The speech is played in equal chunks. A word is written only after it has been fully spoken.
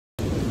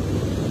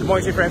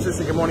morning, St. Francis,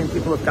 and good morning,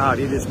 people of God.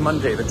 It is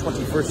Monday, the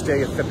 21st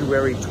day of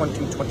February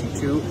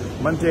 2022,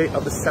 Monday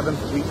of the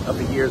 7th week of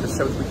the year, the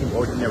 7th week of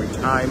Ordinary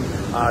Time.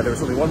 There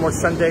was only one more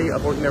Sunday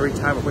of Ordinary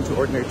Time, of Winter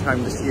Ordinary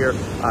Time this year,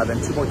 then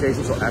 2 more days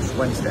until Ash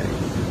Wednesday.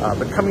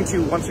 But coming to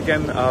you once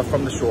again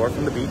from the shore,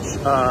 from the beach,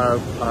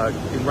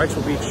 in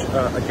Wrightsville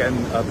Beach again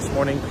this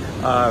morning.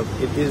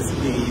 It is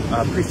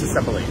the priest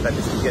assembly that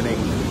is beginning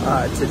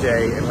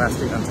today and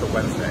lasting until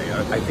Wednesday.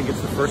 I think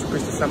it's the first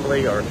priest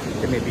assembly, or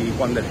it may be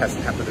one that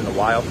hasn't happened in a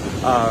while.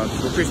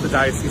 The priests of the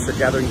diocese are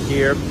gathering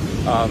here.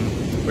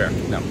 Where?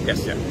 No,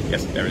 yes,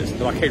 there it is. The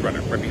blockade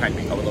runner, right behind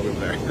me, a little over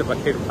there. The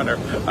blockade runner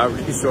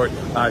resort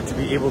to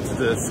be able to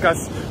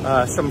discuss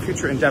some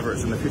future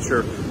endeavors and the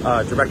future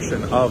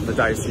direction of the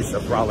Diocese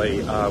of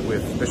Raleigh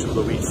with Bishop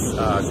Luis.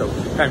 So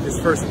kind of his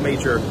first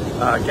major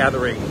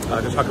gathering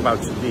to talk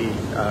about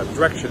the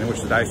direction in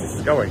which the diocese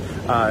is going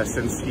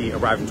since he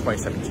arrived in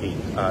 2017.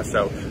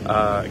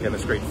 Again,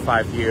 this great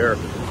 5-year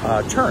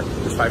turn,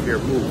 this 5-year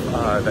move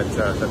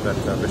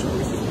that Bishop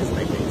Luis is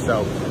making.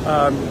 So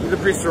the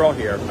priests are all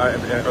here,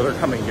 or they're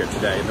coming here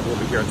today, and then we'll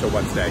be here until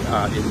Wednesday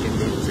in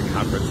meetings and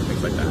conference and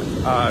things like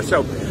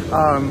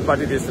that. But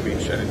it is the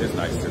beach, and it is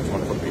nice. It's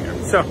wonderful to be here.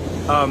 So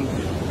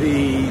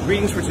the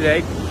readings for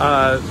today,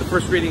 the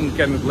first reading,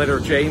 again, the letter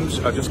of James,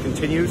 just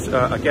continues.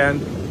 Again,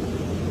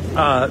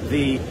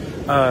 the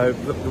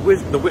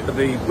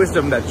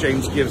wisdom that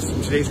James gives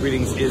in today's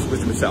readings is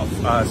wisdom itself,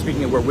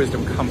 speaking of where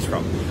wisdom comes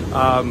from,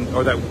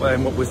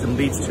 and what wisdom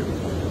leads to.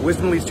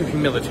 Wisdom leads to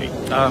humility.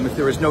 If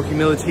there is no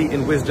humility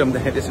in wisdom,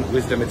 then it isn't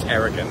wisdom, it's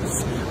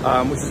arrogance,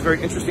 which is a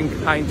very interesting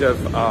kind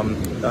of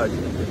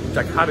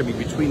dichotomy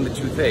between the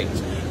two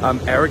things.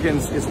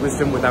 Arrogance is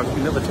wisdom without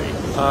humility,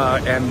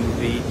 and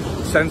the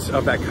sense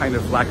of that kind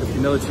of lack of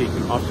humility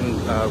can often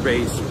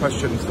raise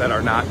questions that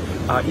are not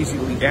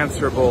easily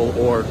answerable,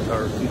 or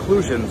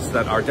conclusions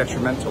that are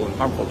detrimental and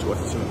harmful to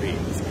us as human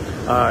beings.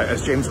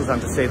 As James goes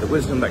on to say, the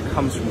wisdom that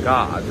comes from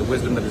God, the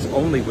wisdom that is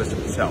only wisdom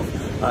itself,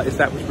 is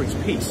that which brings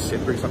peace.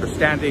 It brings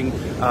understanding,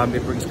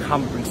 it brings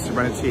calm, it brings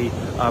serenity,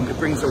 it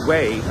brings a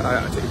way,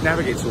 it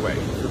navigates a way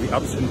through the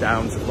ups and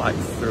downs of life,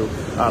 through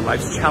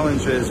life's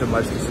challenges and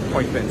life's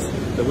disappointments.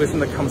 The wisdom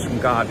that comes from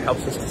God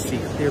helps us to see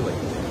clearly.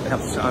 It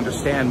helps us to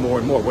understand more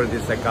and more what it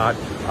is that God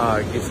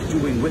is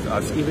doing with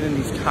us, even in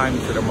these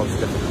times that are most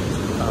difficult.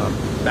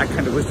 That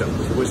kind of wisdom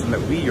is the wisdom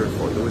that we yearn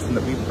for, the wisdom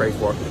that we pray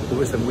for, the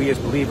wisdom we as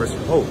believers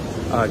hope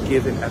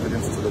give in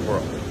evidence to the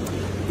world.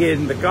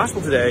 In the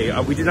gospel today,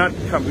 we did not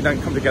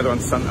come together on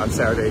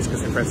Saturdays,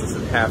 because St. Francis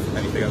didn't have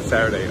anything on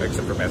Saturday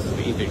except for Mass in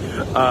the evening.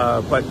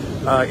 But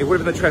it would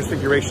have been the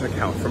Transfiguration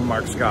account from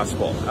Mark's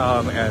gospel,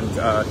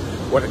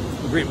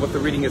 what the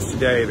reading is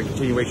today, the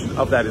continuation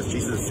of that, is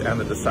Jesus and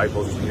the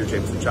disciples, Peter,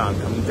 James, and John,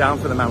 coming down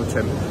from the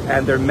mountain,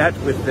 and they're met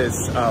with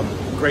this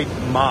great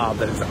mob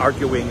that is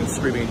arguing and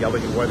screaming and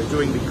yelling and what they're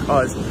doing,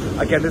 because,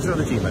 again, there's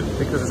another demon,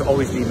 because there's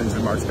always demons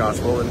in Mark's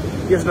gospel, and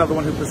here's another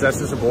one who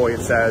possesses a boy,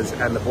 it says,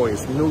 and the boy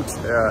is mute,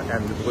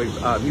 and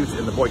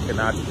the boy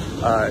cannot,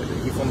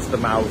 he foams at the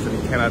mouth, and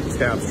he cannot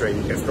stand up straight,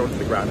 he gets thrown to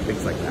the ground, and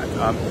things like that.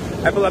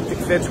 Epileptic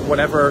fit,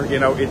 whatever,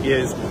 it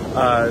is,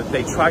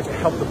 they try to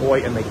help the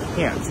boy, and they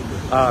can't.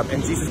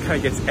 And Jesus kind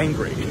of gets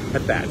angry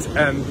at that.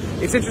 And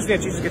it's interesting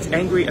that Jesus gets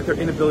angry at their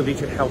inability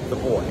to help the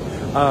boy.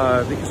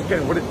 Because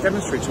again, what it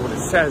demonstrates, or what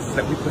it says, is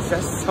that we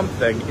possess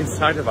something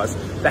inside of us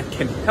that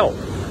can help,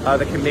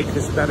 that can make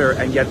this better,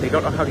 and yet they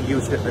don't know how to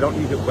use it, they don't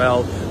use it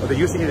well, or they're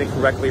using it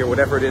incorrectly, or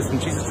whatever it is, and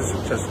Jesus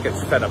just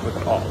gets fed up with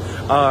it all.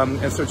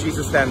 And so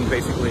Jesus then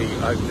basically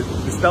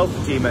dispels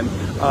the demon,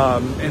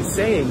 and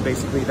saying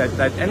basically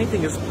that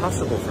anything is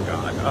possible for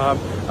God,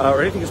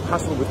 or anything is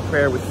possible with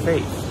prayer, with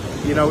faith.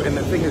 And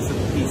the thing is that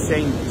he's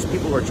saying these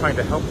people who are trying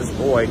to help this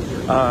boy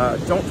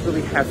don't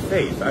really have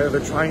faith. Either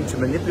they're trying to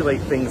manipulate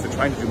things, they're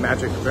trying to do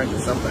magic, they're trying to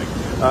do something,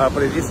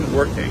 but it isn't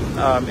working.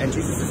 And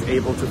Jesus is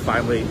able to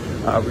finally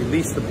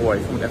release the boy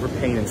from whatever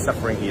pain and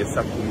suffering he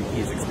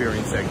is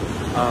experiencing.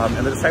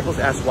 And the disciples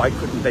ask, why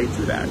couldn't they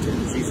do that?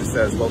 And Jesus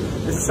says, well,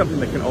 this is something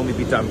that can only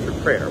be done through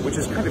prayer, which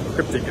is kind of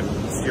cryptic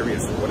and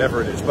mysterious and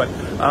whatever it is. But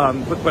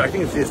I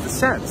think it is the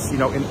sense,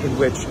 in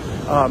which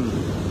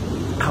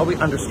how we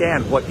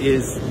understand what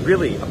is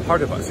really a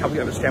part of us, how we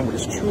understand what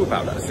is true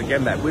about us.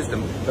 Again, that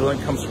wisdom that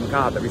only comes from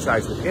God, that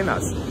resides within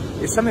us,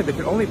 is something that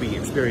can only be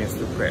experienced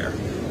through prayer.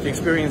 Be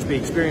experienced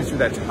through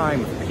that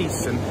time of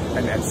peace and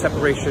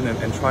separation,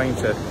 and trying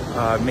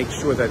to make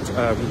sure that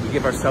we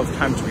give ourselves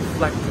time to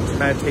reflect and to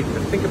meditate and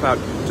to think about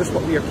just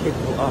what we are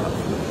capable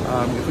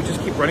of. If we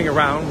just keep running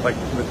around like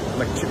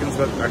chickens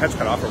with our heads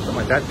cut off or something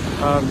like that,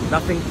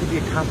 nothing can be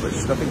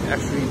accomplished, nothing can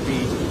actually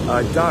be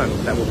done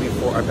that will be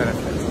for our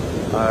benefit.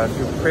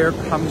 Through prayer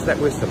comes that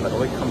wisdom that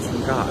only comes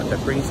from God, that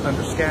brings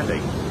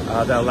understanding,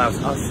 that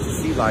allows us to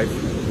see life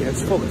in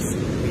its fullest,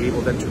 be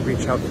able then to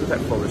reach out through that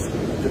fullest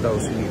to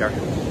those who need our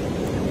help.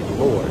 And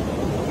the Lord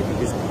give you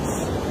his peace.